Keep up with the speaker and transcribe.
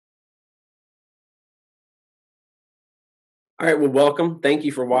All right, well, welcome. Thank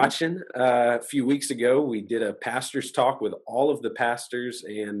you for watching. A few weeks ago, we did a pastor's talk with all of the pastors,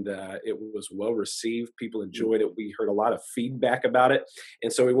 and it was well received. People enjoyed it. We heard a lot of feedback about it.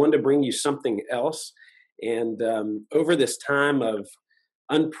 And so we wanted to bring you something else. And over this time of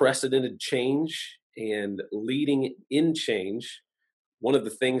unprecedented change and leading in change, one of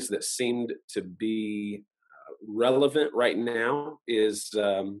the things that seemed to be relevant right now is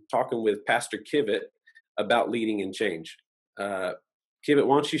talking with Pastor Kivett about leading in change. Uh, Kivett,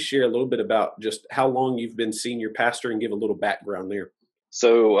 why don't you share a little bit about just how long you've been senior pastor and give a little background there?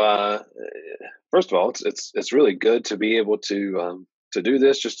 So, first of all, it's really good to be able to do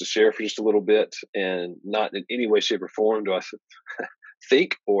this, just to share for just a little bit, and not in any way, shape, or form do I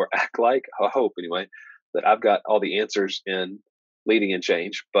think or act like, I hope anyway, that I've got all the answers in leading and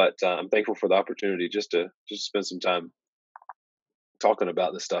change. But I'm thankful for the opportunity just to spend some time talking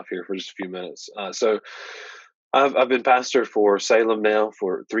about this stuff here for just a few minutes. So I've been pastor for Salem now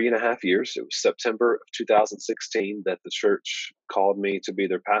for 3.5 years. It was September of 2016 that the church called me to be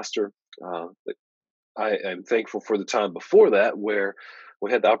their pastor. I am thankful for the time before that where we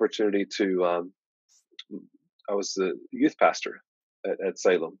had the opportunity to. I was the youth pastor at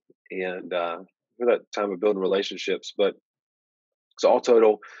Salem, and for that time of building relationships. But so all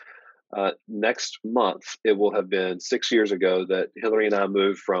total, next month it will have been 6 years ago that Hillary and I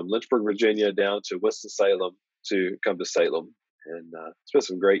moved from Lynchburg, Virginia, down to Winston-Salem to come to Salem, and it's been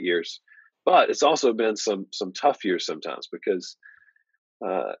some great years. But it's also been some tough years sometimes because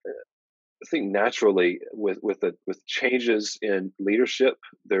I think naturally with changes in leadership,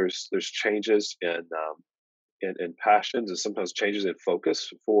 there's changes in passions and sometimes changes in focus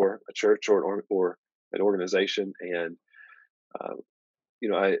for a church or an organization. And uh,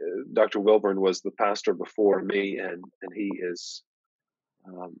 I Dr. Wilburn was the pastor before me, and he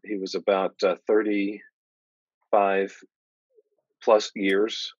was about 35 plus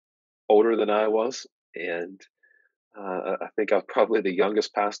years older than I was, and I think I was probably the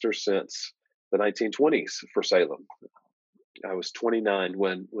youngest pastor since the 1920s for Salem. I was 29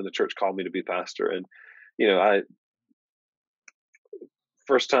 when the church called me to be pastor, and I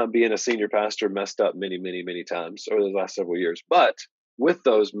first time being a senior pastor messed up many times over the last several years. But with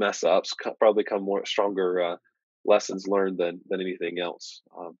those mess ups, probably come more stronger lessons learned than anything else,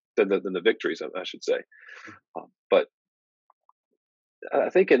 than the victories, I should say. But I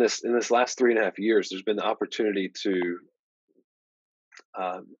think in this last 3.5 years, there's been the opportunity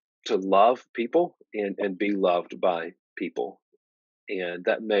um, to love people and be loved by people, and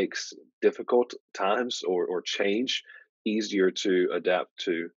that makes difficult times or change easier to adapt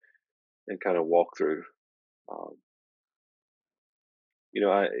to and kind of walk through. Um,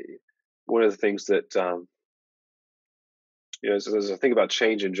 I One of the things that as I think about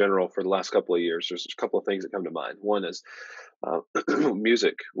change in general for the last couple of years, there's a couple of things that come to mind. One is uh,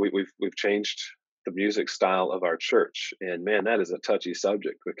 music. We've changed the music style of our church, and man, that is a touchy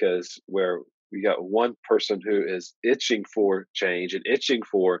subject because where we got one person who is itching for change and itching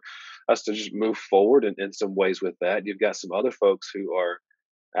for us to just move forward in some ways with that. You've got some other folks who are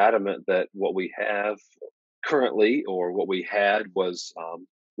adamant that what we have currently or what we had was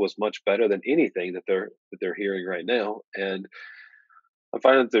much better than anything that they're hearing right now. And I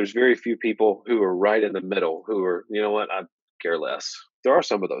find that there's very few people who are right in the middle who are, you know what, I care less. There are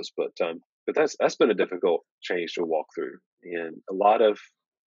some of those, but that's been a difficult change to walk through, and a lot of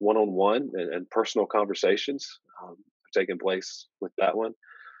one-on-one and personal conversations have taken place with that one.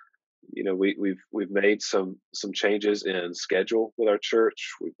 We've made some changes in schedule with our church.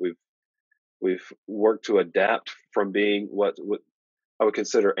 We've worked to adapt from being what I would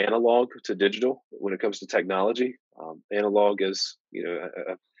consider analog to digital when it comes to technology. Analog is,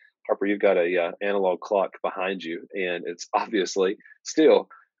 Harper, you've got a analog clock behind you, and it's obviously still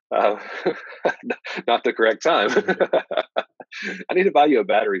uh, not the correct time. I need to buy you a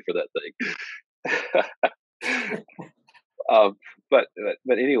battery for that thing. um, but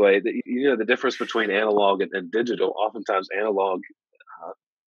anyway, the difference between analog and digital. Oftentimes, analog, uh,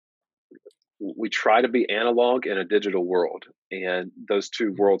 we try to be analog in a digital world, and those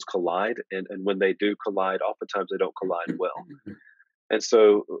two worlds collide. And when they do collide, oftentimes they don't collide well. And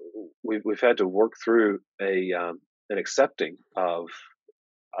so we've had to work through an accepting of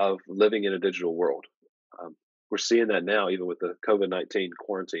living in a digital world. We're seeing that now, even with the COVID-19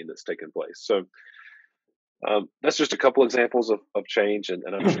 quarantine that's taken place. So that's just a couple examples of change, and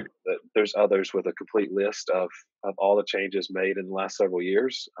I'm sure that there's others with a complete list of all the changes made in the last several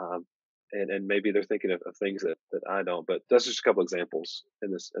years. And maybe they're thinking of things that I don't, but that's just a couple examples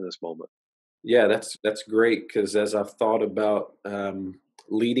in this moment. Yeah, that's great because as I've thought about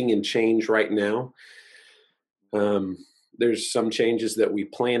leading in change right now, um, there's some changes that we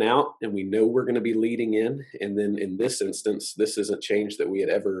plan out and we know we're going to be leading in. And then in this instance, this isn't change that we had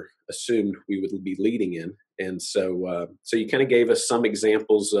ever assumed we would be leading in. And so you kind of gave us some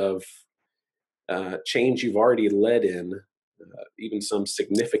examples of change you've already led in, even some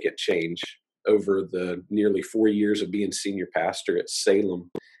significant change over the nearly 4 years of being senior pastor at Salem.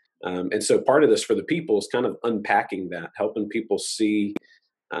 And so part of this for the people is kind of unpacking that, helping people see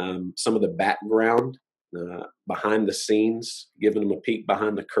some of the background behind the scenes, giving them a peek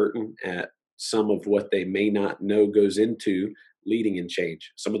behind the curtain at some of what they may not know goes into leading in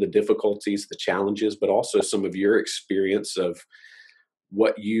change, some of the difficulties, the challenges, but also some of your experience of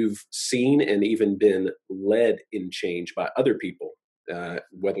what you've seen and even been led in change by other people,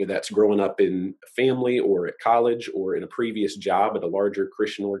 whether that's growing up in a family or at college or in a previous job at a larger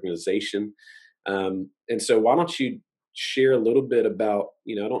Christian organization. And so why don't you share a little bit about,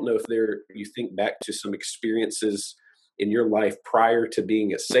 I don't know if you think back to some experiences in your life prior to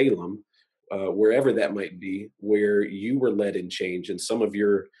being at Salem, wherever that might be, where you were led in change and some of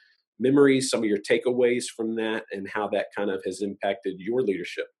your memories, some of your takeaways from that, and how that kind of has impacted your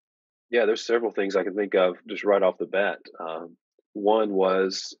leadership. Yeah, there's several things I can think of just right off the bat. One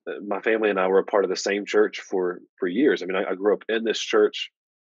was my family and I were a part of the same church for years. I mean, I grew up in this church,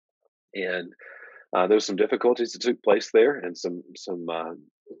 and there was some difficulties that took place there, and some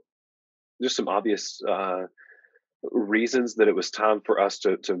just some obvious reasons that it was time for us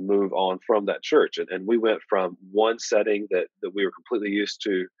to move on from that church. And we went from one setting that we were completely used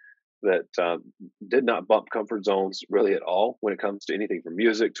to, that did not bump comfort zones really at all when it comes to anything from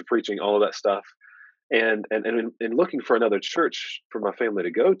music to preaching, all of that stuff. And in looking for another church for my family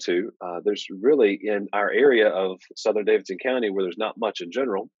to go to, there's really, in our area of Southern Davidson County, where there's not much in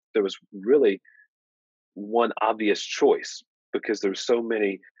general, there was really one obvious choice, because there were so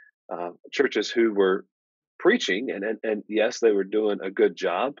many churches who were preaching, and yes, they were doing a good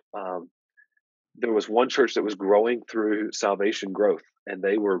job. There was one church that was growing through salvation growth, and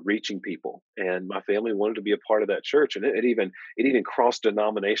they were reaching people, and my family wanted to be a part of that church, and it even crossed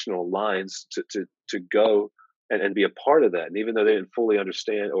denominational lines to go and be a part of that. And even though they didn't fully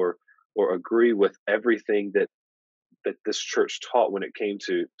understand or agree with everything that this church taught when it came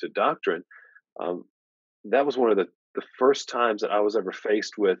to doctrine, um, that was one of the first times that I was ever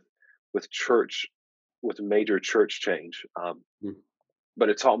faced with church, with major church change. Mm. But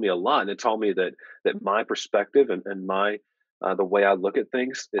it taught me a lot, and it taught me that my perspective and my the way I look at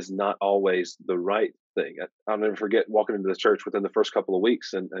things is not always the right thing. I'll never forget walking into the church within the first couple of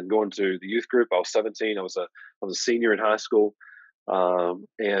weeks and going to the youth group. I was 17. I was a senior in high school, and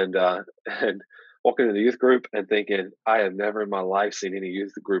and walking into the youth group and thinking, I have never in my life seen any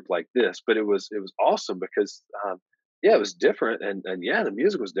youth group like this. But it was awesome because yeah, it was different, and yeah, the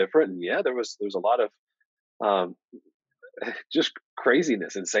music was different, and yeah, there was a lot of um, just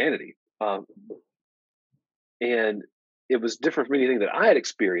craziness, insanity. And it was different from anything that I had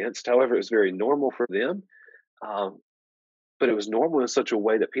experienced. However, it was very normal for them. Um, but it was normal in such a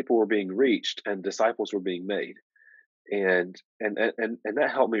way that people were being reached and disciples were being made. And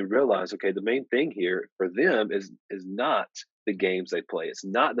that helped me realize, okay, the main thing here for them is not the games they play. It's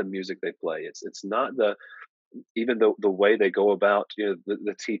not the music they play. It's not even the way they go about,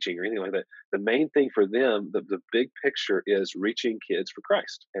 the teaching or anything like that. The main thing for them, the big picture, is reaching kids for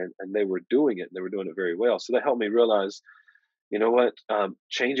Christ, and they were doing it, and they were doing it very well. So that helped me realize, you know what,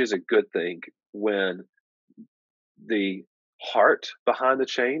 change is a good thing when the heart behind the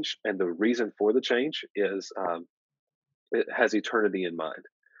change and the reason for the change is it has eternity in mind.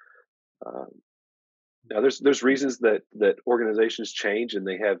 um, Now, there's reasons that organizations change, and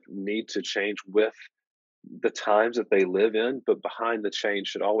they have need to change with the times that they live in, but behind the change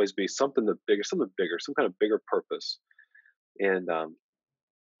should always be something bigger, some kind of bigger purpose. And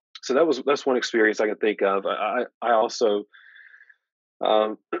so that's one experience I can think of. I also,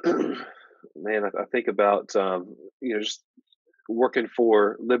 um, man, I think about just working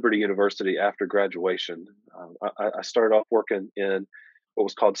for Liberty University after graduation. I started off working in what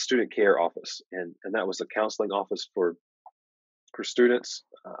was called student care office, and that was a counseling office for students.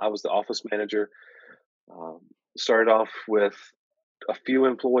 I was the office manager. Um, Started off with a few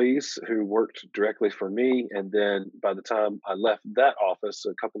employees who worked directly for me, and then by the time I left that office,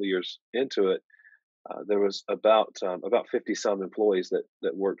 a couple of years into it, there was about 50 some employees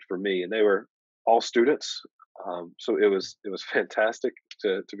that worked for me, and they were all students. So it was fantastic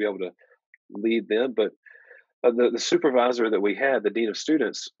to be able to lead them. But the supervisor that we had, the dean of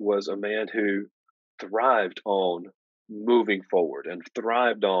students, was a man who thrived on moving forward and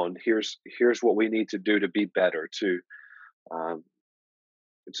thrived on, here's what we need to do to be better, um,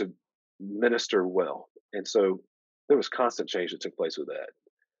 to minister well. And so there was constant change that took place with that.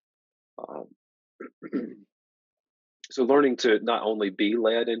 Um, so learning to not only be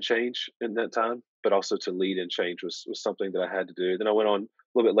led in change in that time, but also to lead in change was something that I had to do. Then I went on a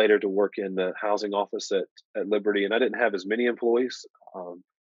little bit later to work in the housing office at Liberty, and I didn't have as many employees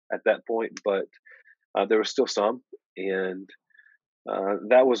at that point, but there was still some, and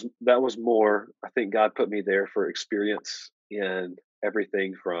that was more. I think God put me there for experience in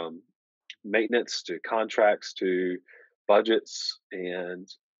everything from maintenance to contracts to budgets and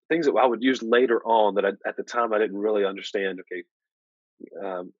things that I would use later on that at the time I didn't really understand. Okay,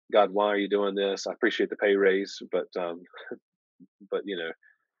 God, why are you doing this? I appreciate the pay raise, but that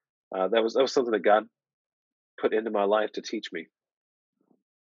was something that God put into my life to teach me.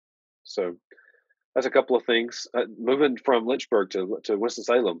 So that's a couple of things. Moving from Lynchburg to Winston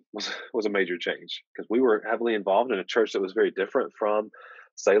Salem was a major change because we were heavily involved in a church that was very different from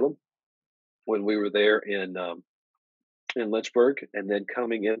Salem when we were there in Lynchburg, and then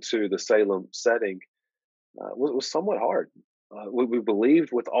coming into the Salem setting was somewhat hard. We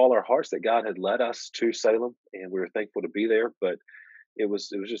believed with all our hearts that God had led us to Salem, and we were thankful to be there. But it was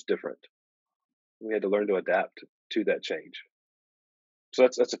just different. We had to learn to adapt to that change. So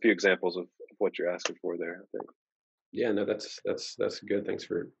that's a few examples of what you're asking for there, I think. Yeah, no, that's good. Thanks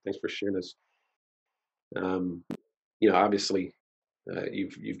for sharing this. Um, Obviously,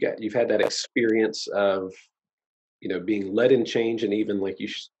 you've had that experience of being led in change, and even like you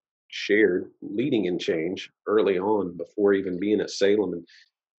shared, leading in change early on before even being at Salem.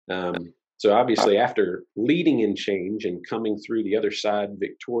 And so obviously, after leading in change and coming through the other side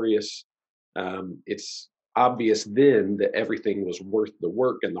victorious, it's obvious then that everything was worth the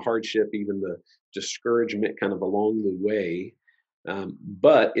work and the hardship, even the discouragement kind of along the way.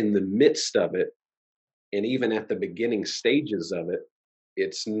 But in the midst of it, and even at the beginning stages of it,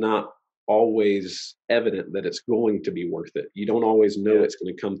 it's not always evident that it's going to be worth it. You don't always know Yeah, it's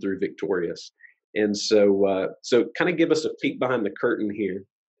going to come through victorious. And so kind of give us a peek behind the curtain here.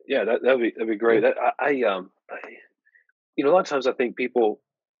 yeah, that'd be Yeah. great. A lot of times I think people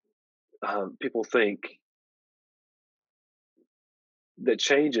think that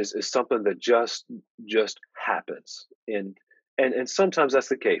change is something that just happens, and sometimes that's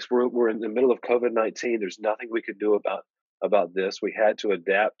the case. We're in the middle of COVID-19. There's nothing we could do about this. We had to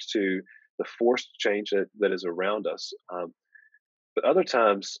adapt to the forced change that is around us. But other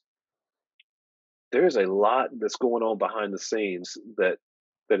times there is a lot that's going on behind the scenes that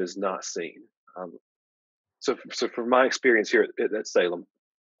is not seen. Um, so from my experience here at Salem,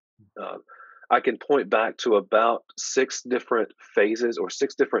 Um, I can point back to about six different phases or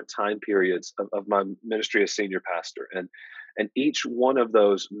six different time periods of my ministry as senior pastor, and each one of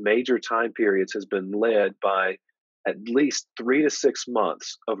those major time periods has been led by at least 3 to 6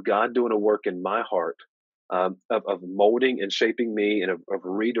 months of God doing a work in my heart, of molding and shaping me, and of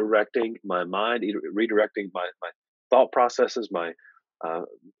redirecting my mind, redirecting my thought processes, my uh,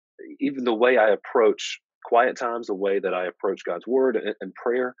 even the way I approach quiet times, the way that I approach God's word and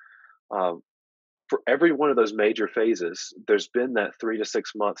prayer. um, for every one of those major phases, there's been that 3 to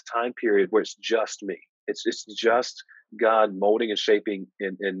 6 month time period where it's just me. It's just God molding and shaping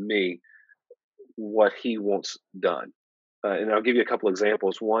in me what He wants done. And I'll give you a couple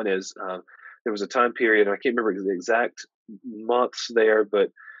examples. One is there was a time period, and I can't remember the exact months there, but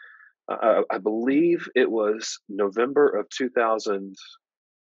I believe it was November of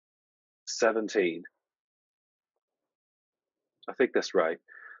 2017. I think that's right.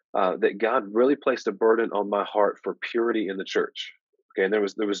 That God really placed a burden on my heart for purity in the church. Okay, and there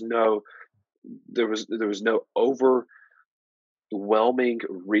was no overwhelming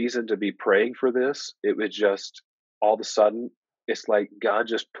reason to be praying for this. It was just all of a sudden, it's like God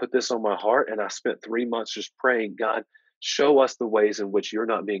just put this on my heart, and I spent 3 months just praying, God, show us the ways in which you're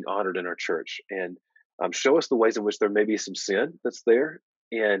not being honored in our church, and show us the ways in which there may be some sin that's there,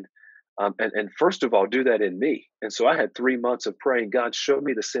 and and first of all, do that in me. And so I had 3 months of praying, God, show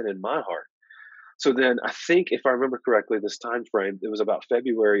me the sin in my heart. So then I think, if I remember correctly, this time frame, it was about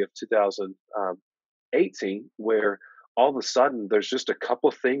February of 2018, where all of a sudden there's just a couple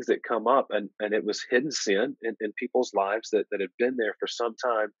of things that come up, and it was hidden sin in people's lives that had been there for some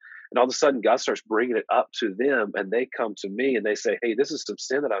time. And all of a sudden God starts bringing it up to them, and they come to me and they say, hey, this is some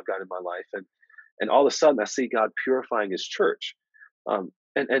sin that I've got in my life. And all of a sudden I see God purifying his church. And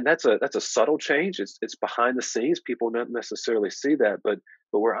that's a subtle change. It's behind the scenes. People don't necessarily see that, but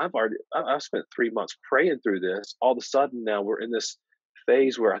where I've spent 3 months praying through this, all of a sudden now we're in this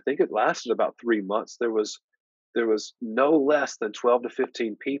phase where I think it lasted about 3 months. There was no less than 12 to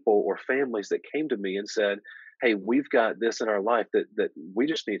 15 people or families that came to me and said, hey, we've got this in our life that we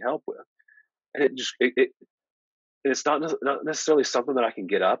just need help with. And it's not necessarily something that I can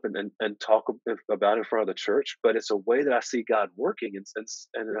get up and talk about in front of the church, but it's a way that I see God working, and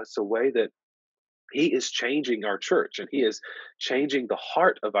it's a way that He is changing our church, and He is changing the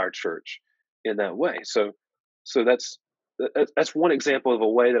heart of our church in that way. So that's one example of a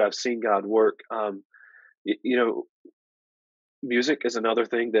way that I've seen God work. You know, music is another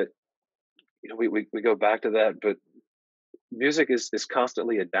thing that we go back to that, but music is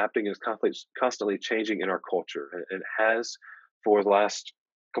constantly adapting, is constantly changing in our culture, and has for the last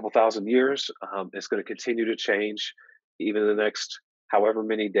couple thousand years. It's going to continue to change even in the next however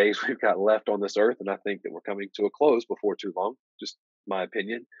many days we've got left on this earth, and I think that we're coming to a close before too long. Just my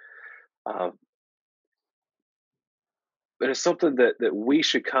opinion. Um, but it's something that we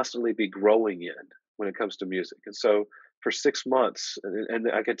should constantly be growing in when it comes to music. And so for 6 months, and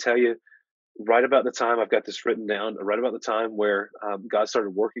I can tell you, right about the time I've got this written down, right about the time where God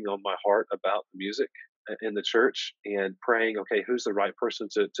started working on my heart about music in the church, and praying, okay, who's the right person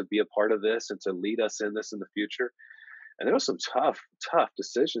to be a part of this and to lead us in this in the future? And there was some tough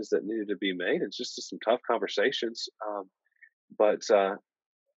decisions that needed to be made, and just some tough conversations. But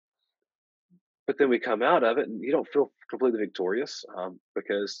but then we come out of it, and you don't feel completely victorious,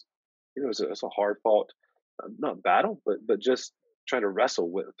 because it's a hard fought, not battle, but just trying to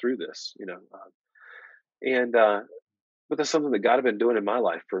wrestle through this, and but that's something that God had been doing in my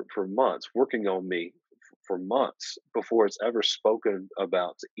life for months, working on me for months before it's ever spoken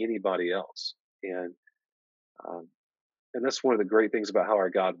about to anybody else. And um, and that's one of the great things about how our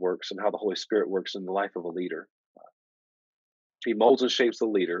God works and how the Holy Spirit works in the life of a leader. He molds and shapes the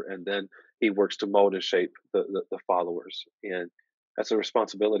leader, and then He works to mold and shape the followers. And that's a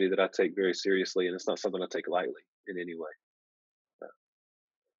responsibility that I take very seriously, and it's not something I take lightly in any way.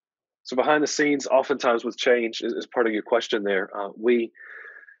 So behind the scenes, oftentimes with change, is part of your question there. We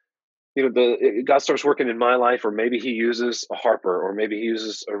God starts working in my life, or maybe He uses a Harper, or maybe He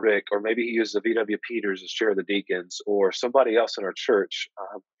uses a Rick, or maybe He uses a VW Peters as chair of the deacons, or somebody else in our church.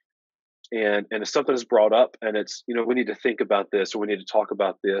 And if something is brought up, and it's, we need to think about this, or we need to talk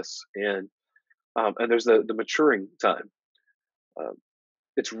about this, and there's the maturing time. Um,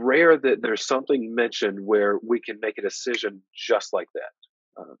 it's rare that there's something mentioned where we can make a decision just like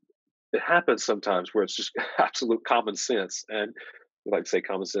that. It happens sometimes where it's just absolute common sense, and we like to say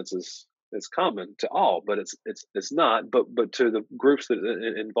common sense is common to all, but it's not. But to the groups that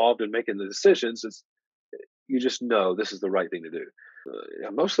are involved in making the decisions, you just know this is the right thing to do.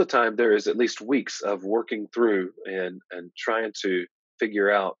 Most of the time, there is at least weeks of working through and trying to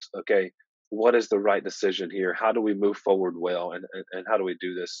figure out, okay, what is the right decision here? How do we move forward well, and how do we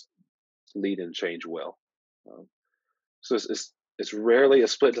do this lead and change well? Um, so it's rarely a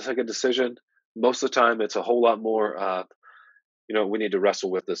split second decision. Most of the time, it's a whole lot more. We need to wrestle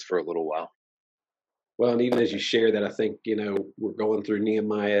with this for a little while. Well, and even as you share that, I think, we're going through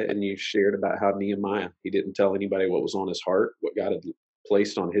Nehemiah, and you shared about how Nehemiah, he didn't tell anybody what was on his heart, what God had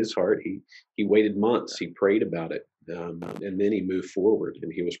placed on his heart. He waited months, he prayed about it, and then he moved forward,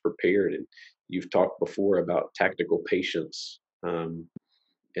 and he was prepared. And you've talked before about tactical patience, and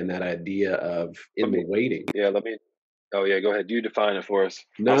that idea of in the waiting. Yeah, Oh yeah, go ahead. You define it for us.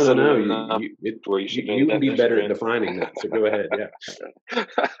 I'll No, no, set no. it up where you should know the You would be definition, better at man. defining that. So go ahead. Yeah.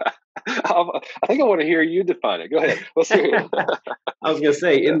 I think I want to hear you define it. Go ahead. Let's hear it. I was going to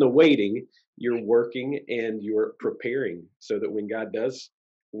say, Yeah. in the waiting, you're working and you're preparing so that when God does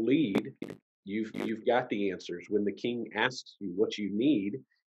lead, you've got the answers. When the king asks you what you need,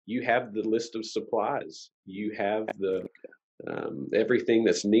 you have the list of supplies. You have the everything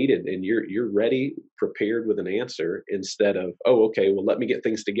that's needed, and you're ready, prepared with an answer, instead of, oh, okay, well, let me get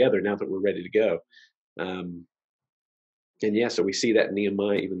things together now that we're ready to go. Um, and yeah, so we see that in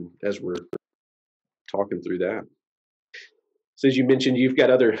Nehemiah even as we're talking through that. So as you mentioned, you've got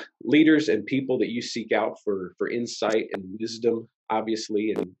other leaders and people that you seek out for insight and wisdom,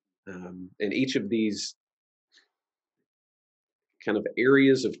 obviously, and each of these kind of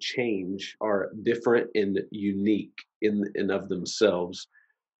areas of change are different and unique in and of themselves.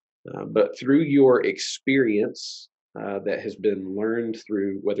 But through your experience that has been learned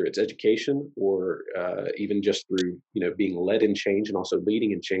through whether it's education or even just through being led in change and also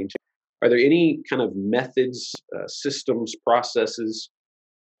leading in change, are there any kind of methods, systems, processes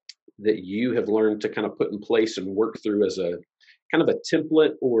that you have learned to kind of put in place and work through as a kind of a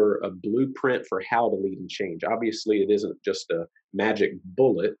template or a blueprint for how to lead and change? Obviously, it isn't just a magic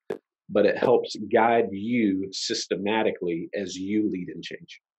bullet, but it helps guide you systematically as you lead and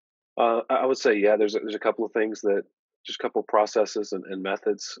change. I would say, yeah, there's a couple of things that just a couple of processes and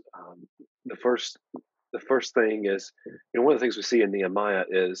methods. The first thing is, one of the things we see in Nehemiah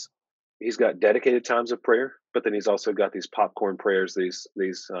is he's got dedicated times of prayer, but then he's also got these popcorn prayers, these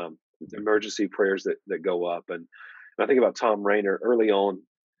emergency prayers that go up. And I think about Tom Rainer early on.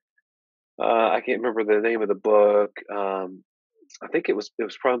 I can't remember the name of the book. I think it was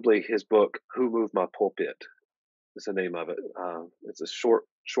probably his book, "Who Moved My Pulpit." Is the name of it. It's a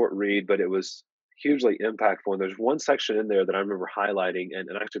short read, but it was hugely impactful. And there's one section in there that I remember highlighting, and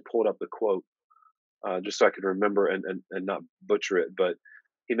I actually pulled up the quote just so I could remember and not butcher it. But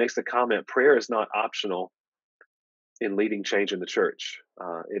he makes the comment: prayer is not optional in leading change in the church.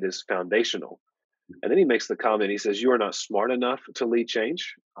 It is foundational. And then he makes the comment. He says, "You are not smart enough to lead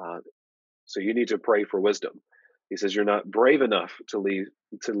change, so you need to pray for wisdom." He says, "You're not brave enough to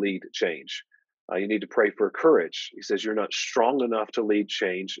lead change. You need to pray for courage." He says, "You're not strong enough to lead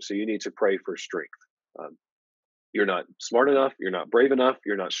change, so you need to pray for strength." Um, you're not smart enough. You're not brave enough.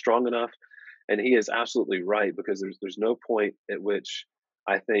 You're not strong enough. And he is absolutely right, because there's no point at which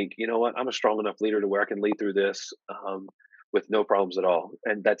I think, you know what, I'm a strong enough leader to where I can lead through this with no problems at all.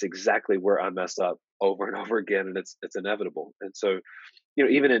 And that's exactly where I mess up over and over again, and it's inevitable. And so,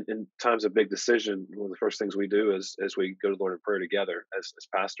 even in times of big decision, one of the first things we do is as we go to the Lord in prayer together as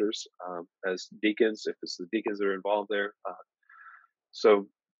pastors, as deacons, if it's the deacons that are involved there. So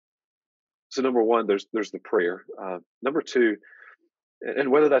number one, there's the prayer. Number two,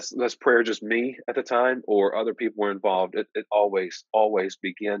 and whether that's prayer just me at the time or other people were involved, it always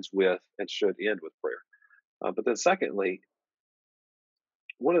begins with and should end with prayer. But then secondly,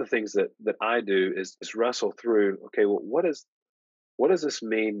 one of the things that I do is wrestle through. Okay, well, what does this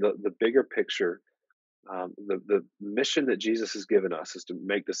mean? The bigger picture, the mission that Jesus has given us is to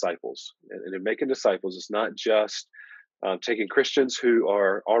make disciples, and in making disciples, it's not just taking Christians who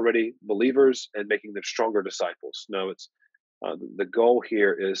are already believers and making them stronger disciples. No, it's the goal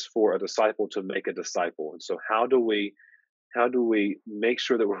here is for a disciple to make a disciple. And so, how do we make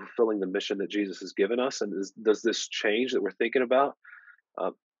sure that we're fulfilling the mission that Jesus has given us? And does this change that we're thinking about,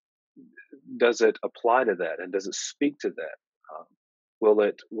 uh, does it apply to that, and does it speak to that? Um, will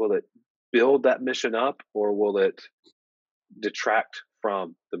it build that mission up, or will it detract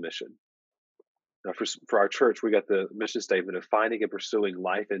from the mission? Now, for our church, we got the mission statement of finding and pursuing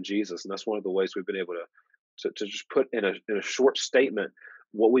life in Jesus, and that's one of the ways we've been able to just put in a short statement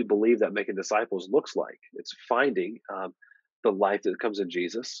what we believe that making disciples looks like. It's finding the life that comes in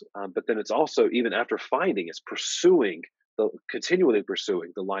Jesus, but then it's also, even after finding, it's continually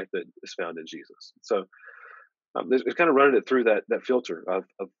pursuing the life that is found in Jesus. So it's kind of running it through that filter of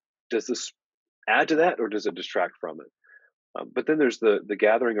does this add to that, or does it distract from it? But then there's the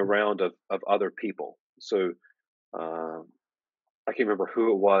gathering around of other people. So I can't remember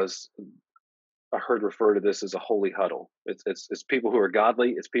who it was. I heard refer to this as a holy huddle. It's people who are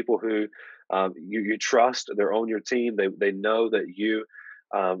godly. It's people who you trust. They're on your team. They know that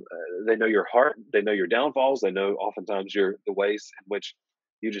they know your heart. They know your downfalls. They know oftentimes the ways in which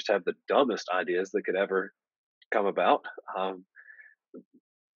you just have the dumbest ideas that could ever come about.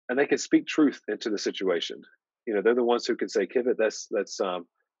 And they can speak truth into the situation. They're the ones who can say, "Kivett, that's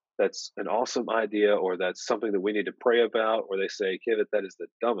an awesome idea," or "That's something that we need to pray about," or they say, "Kivett, that is the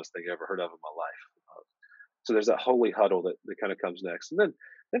dumbest thing I've ever heard of in my life." So there's that holy huddle that kind of comes next, and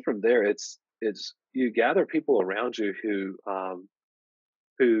then from there, it's you gather people around you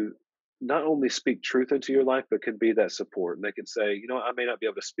who not only speak truth into your life, but can be that support, and they can say, "I may not be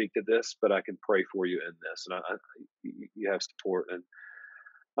able to speak to this, but I can pray for you in this," and you have support. And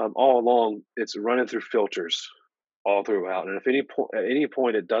all along, it's running through filters all throughout. And if at any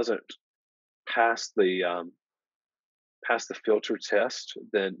point it doesn't pass the filter test,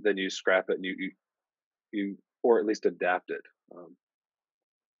 then you scrap it, and you or at least adapt it.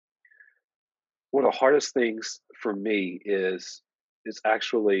 One of the hardest things for me is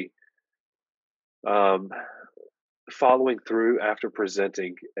actually um, following through after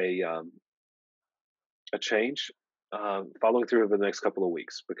presenting a change, following through over the next couple of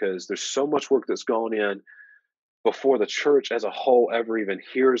weeks, because there's so much work that's gone in before the church as a whole ever even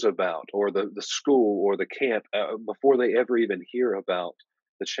hears about, or the school or the camp, before they ever even hear about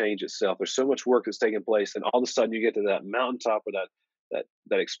the change itself. There's so much work that's taking place, and all of a sudden you get to that mountaintop, or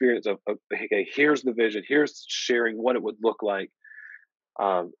that experience of okay, here's the vision, here's sharing what it would look like.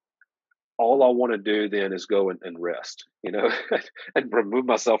 Um, all I want to do then is go and rest, and remove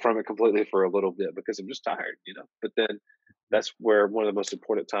myself from it completely for a little bit, because I'm just tired. But then that's where one of the most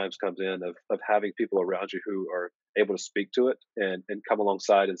important times comes in of having people around you who are able to speak to it and come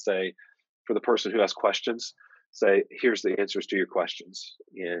alongside and say, for the person who has questions, say, "Here's the answers to your questions."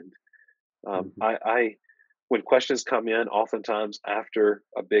 And Mhm. I when questions come in, oftentimes after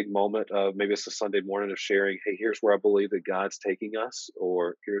a big moment of maybe it's a Sunday morning of sharing, hey, here's where I believe that God's taking us,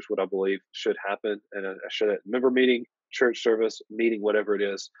 or here's what I believe should happen. And I should member meeting, church service, meeting, whatever it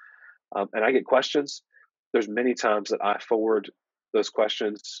is. And I get questions. There's many times that I forward those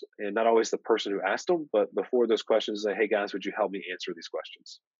questions, and not always the person who asked them, but before those questions, say, hey guys, would you help me answer these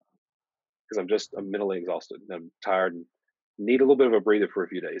questions? Because I'm mentally exhausted and I'm tired and need a little bit of a breather for a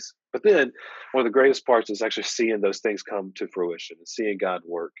few days. But then one of the greatest parts is actually seeing those things come to fruition and seeing God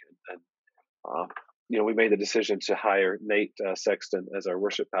work. And we made the decision to hire Nate Sexton as our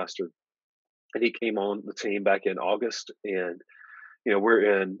worship pastor, and he came on the team back in August. And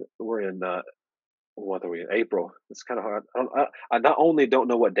we're in what are we in April? It's kind of hard. I not only don't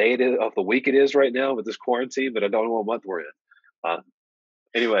know what day it is of the week it is right now with this quarantine, but I don't know what month we're in.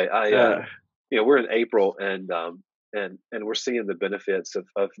 Anyway, we're in April, and we're seeing the benefits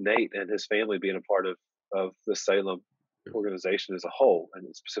of Nate and his family being a part of the Salem organization as a whole, and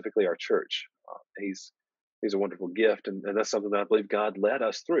specifically our church. He's a wonderful gift, and that's something that I believe God led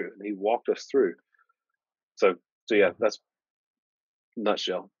us through, and He walked us through. So yeah, that's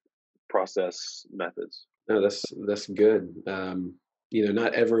nutshell process methods. No, that's good.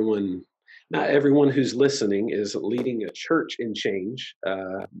 Not everyone who's listening is leading a church in change.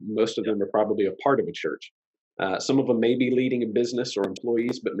 Most of them are probably a part of a church. Some of them may be leading a business or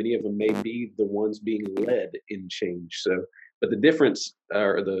employees, but many of them may be the ones being led in change. So, but the difference,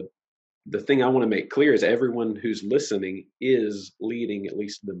 or the thing I want to make clear, is everyone who's listening is leading at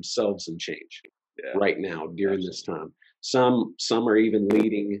least themselves in change right now during this time. Some are even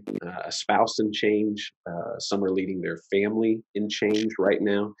leading a spouse in change. Some are leading their family in change right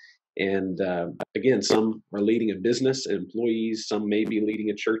now. And again, some are leading a business, employees. Some may be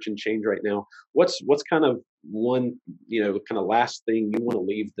leading a church in change right now. What's kind of one, kind of last thing you want to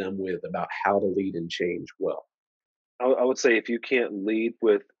leave them with about how to lead in change well? I would say if you can't lead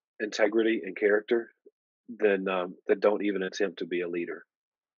with integrity and character, then don't even attempt to be a leader,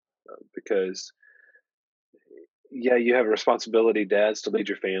 because you have a responsibility, dads, to lead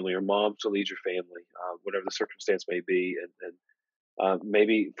your family, or moms to lead your family, whatever the circumstance may be, and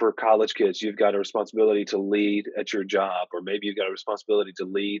maybe for college kids, you've got a responsibility to lead at your job, or maybe you've got a responsibility to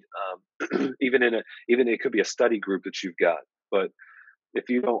lead, even it could be a study group that you've got. But if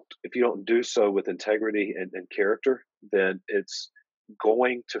you don't do so with integrity and character, then it's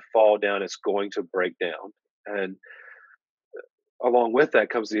going to fall down. It's going to break down, and along with that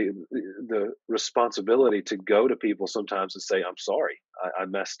comes the responsibility to go to people sometimes and say, "I'm sorry, I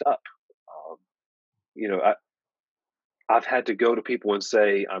messed up." Um, I've had to go to people and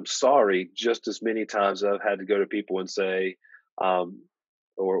say, "I'm sorry," just as many times I've had to go to people and say,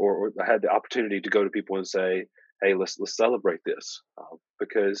 or I had the opportunity to go to people and say, "Hey, let's celebrate this,"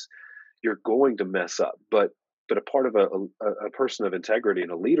 because you're going to mess up. But a part of a person of integrity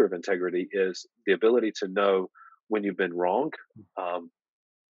and a leader of integrity is the ability to know when you've been wrong, um,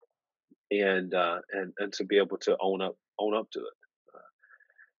 and to be able to own up to it.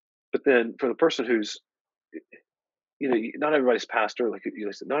 But then for the person who's, not everybody's pastor, like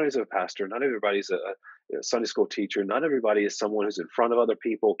you said, not everybody's a pastor, not everybody's a Sunday school teacher, not everybody is someone who's in front of other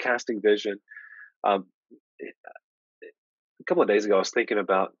people casting vision. Um, a couple of days ago, I was thinking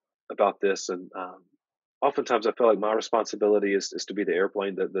about this, and oftentimes I feel like my responsibility is to be the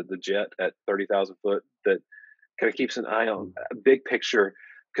airplane, the jet at 30,000 foot that kind of keeps an eye on a big picture,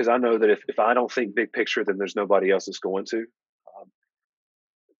 because I know that if I don't think big picture, then there's nobody else that's going to.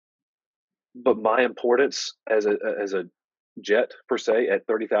 But my importance as a jet per se at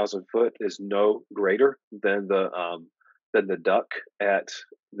 30,000 foot is no greater than the duck at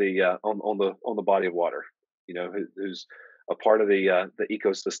the on the body of water, who's a part of the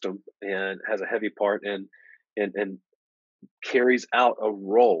ecosystem and has a heavy part and carries out a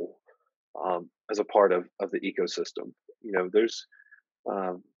role as a part of the ecosystem. There's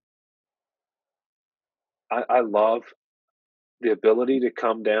I love the ability to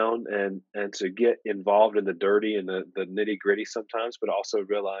come down and to get involved in the dirty and the nitty gritty sometimes, but also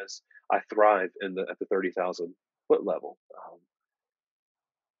realize I thrive at the 30,000 foot level.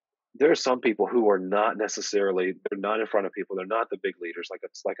 There are some people who are not necessarily, they're not in front of people. They're not the big leaders, like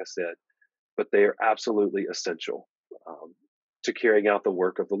I said, but they are absolutely essential to carrying out the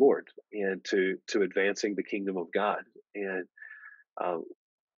work of the Lord and to advancing the kingdom of God. And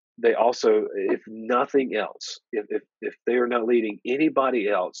they also, if nothing else, if they are not leading anybody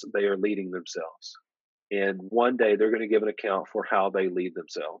else, they are leading themselves. And one day they're going to give an account for how they lead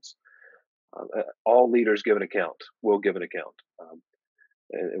themselves. All leaders give an account, will give an account.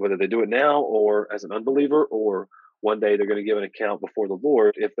 And whether they do it now or as an unbeliever or one day they're going to give an account before the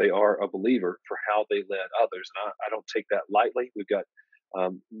Lord if they are a believer for how they led others. And I don't take that lightly. We've got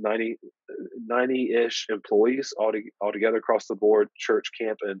 90-ish employees altogether across the board, church,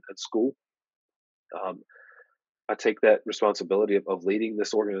 camp, and school. I take that responsibility of leading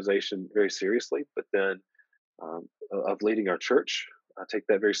this organization very seriously, but then of leading our church, I take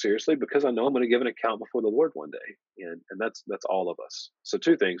that very seriously because I know I'm going to give an account before the Lord one day, and that's all of us. So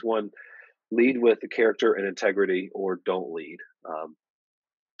two things: one, lead with the character and integrity, or don't lead.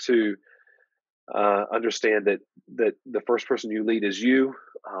 Two, understand that the first person you lead is you,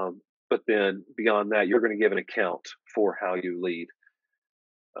 but then beyond that, you're going to give an account for how you lead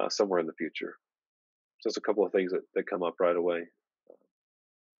somewhere in the future. So it's a couple of things that come up right away.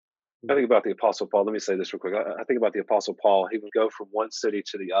 I think about the Apostle Paul. Let me say this real quick. I think about the Apostle Paul. He would go from one city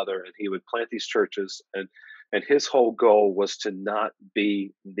to the other, and he would plant these churches, and his whole goal was to not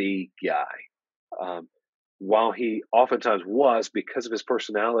be the guy. While he oftentimes was, because of his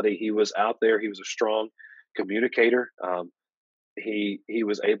personality, he was out there. He was a strong communicator. He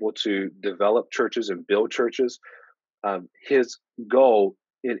was able to develop churches and build churches. His goal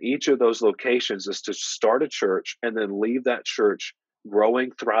in each of those locations is to start a church and then leave that church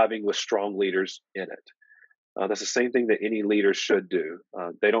growing, thriving with strong leaders in it. That's the same thing that any leader should do.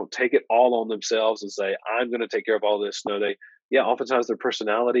 They don't take it all on themselves and say, I'm going to take care of all this. No, oftentimes their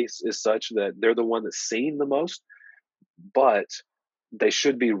personality is such that they're the one that's seen the most, but they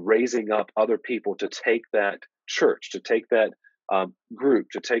should be raising up other people to take that church, to take that group,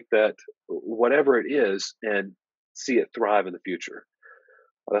 to take that whatever it is and see it thrive in the future.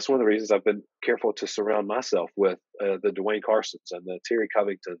 That's one of the reasons I've been careful to surround myself with the Dwayne Carsons and the Terry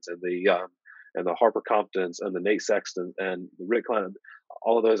Covingtons and the Harper Comptons and the Nate Sexton and the Rick Klein.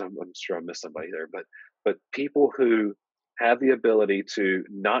 All of those, I'm sure I missed somebody there, but people who have the ability to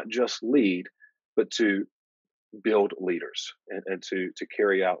not just lead, but to build leaders and to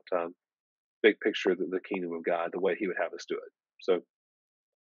carry out big picture of the kingdom of God the way He would have us do it. So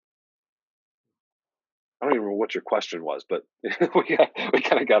I don't even remember what your question was, but we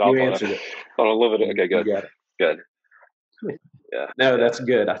kind of got off on a little bit. Okay, good. Good. Yeah. No, that's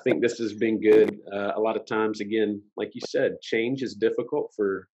good. I think this has been good. A lot of times, again, like you said, change is difficult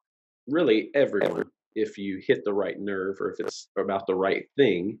for really everyone if you hit the right nerve or if it's about the right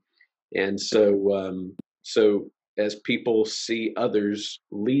thing. And so as people see others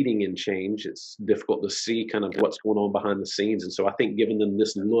leading in change, it's difficult to see kind of what's going on behind the scenes. And so I think giving them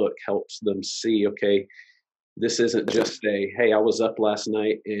this look helps them see, okay, this isn't just hey, I was up last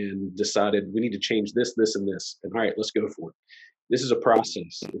night and decided we need to change this, this, and this. And all right, let's go for it. This is a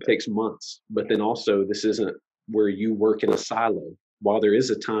process. It takes months. But then also, this isn't where you work in a silo. While there is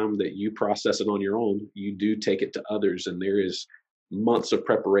a time that you process it on your own, you do take it to others. And there is months of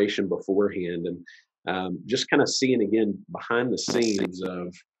preparation beforehand. And just kind of seeing again behind the scenes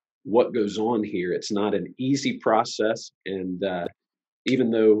of what goes on here. It's not an easy process. And even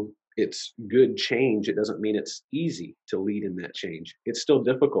though it's good change, it doesn't mean it's easy to lead in that change. It's still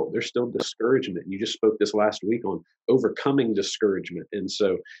difficult. There's still discouragement. You just spoke this last week on overcoming discouragement. And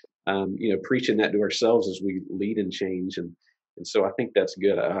so, preaching that to ourselves as we lead in change. And so I think that's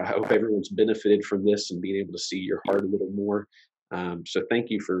good. I hope everyone's benefited from this and being able to see your heart a little more. So thank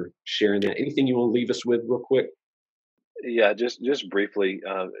you for sharing that. Anything you want to leave us with real quick? Yeah, just briefly,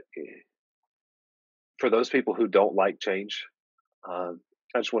 for those people who don't like change,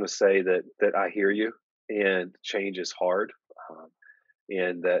 I just want to say that I hear you, and change is hard,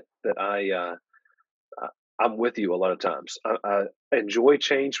 and that I'm with you a lot of times. I enjoy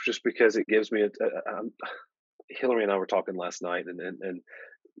change just because it gives me Hillary and I were talking last night, and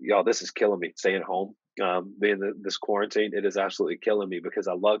y'all, this is killing me. Staying home, being this quarantine, it is absolutely killing me because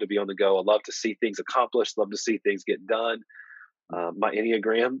I love to be on the go. I love to see things accomplished. Love to see things get done. My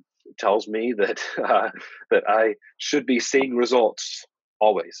Enneagram tells me that that I should be seeing results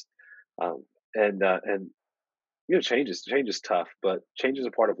always, and change is tough, but change is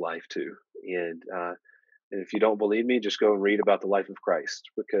a part of life too. And if you don't believe me, just go and read about the life of Christ,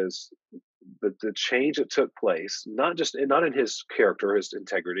 because the change that took place, not in his character, his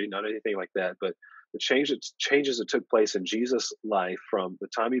integrity, not anything like that, but the changes that took place in Jesus' life from the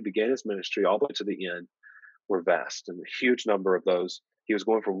time he began his ministry all the way to the end were vast, and a huge number of those. He was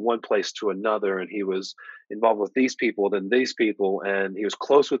going from one place to another, and he was involved with these people, then these people, and he was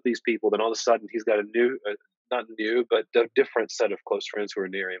close with these people. Then all of a sudden, he's got a new, not new, but a different set of close friends who are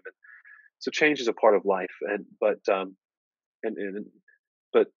near him. And so, change is a part of life. But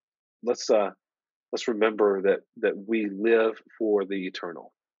let's remember that we live for the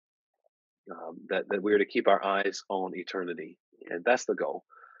eternal. That we are to keep our eyes on eternity, and that's the goal.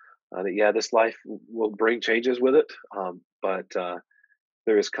 that this life will bring changes with it, but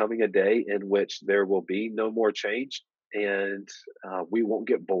there is coming a day in which there will be no more change, and we won't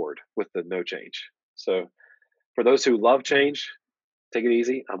get bored with the no change. So for those who love change, take it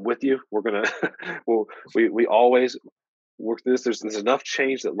easy. I'm with you. We're gonna we always work through this. There's enough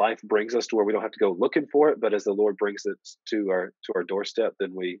change that life brings us to where we don't have to go looking for it, but as the Lord brings it to our doorstep,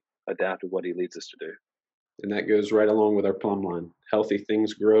 then we adapt to what He leads us to do. And that goes right along with our plumb line. Healthy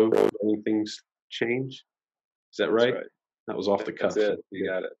things grow, growing things change. Is that That's right? right. That was off the cuff. That's it. You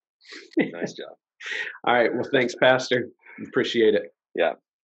got it. Nice job. All right. Well, thanks, Pastor. Appreciate it. Yeah.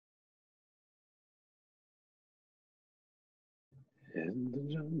 In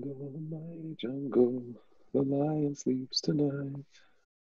the jungle, the mighty jungle, the lion sleeps tonight.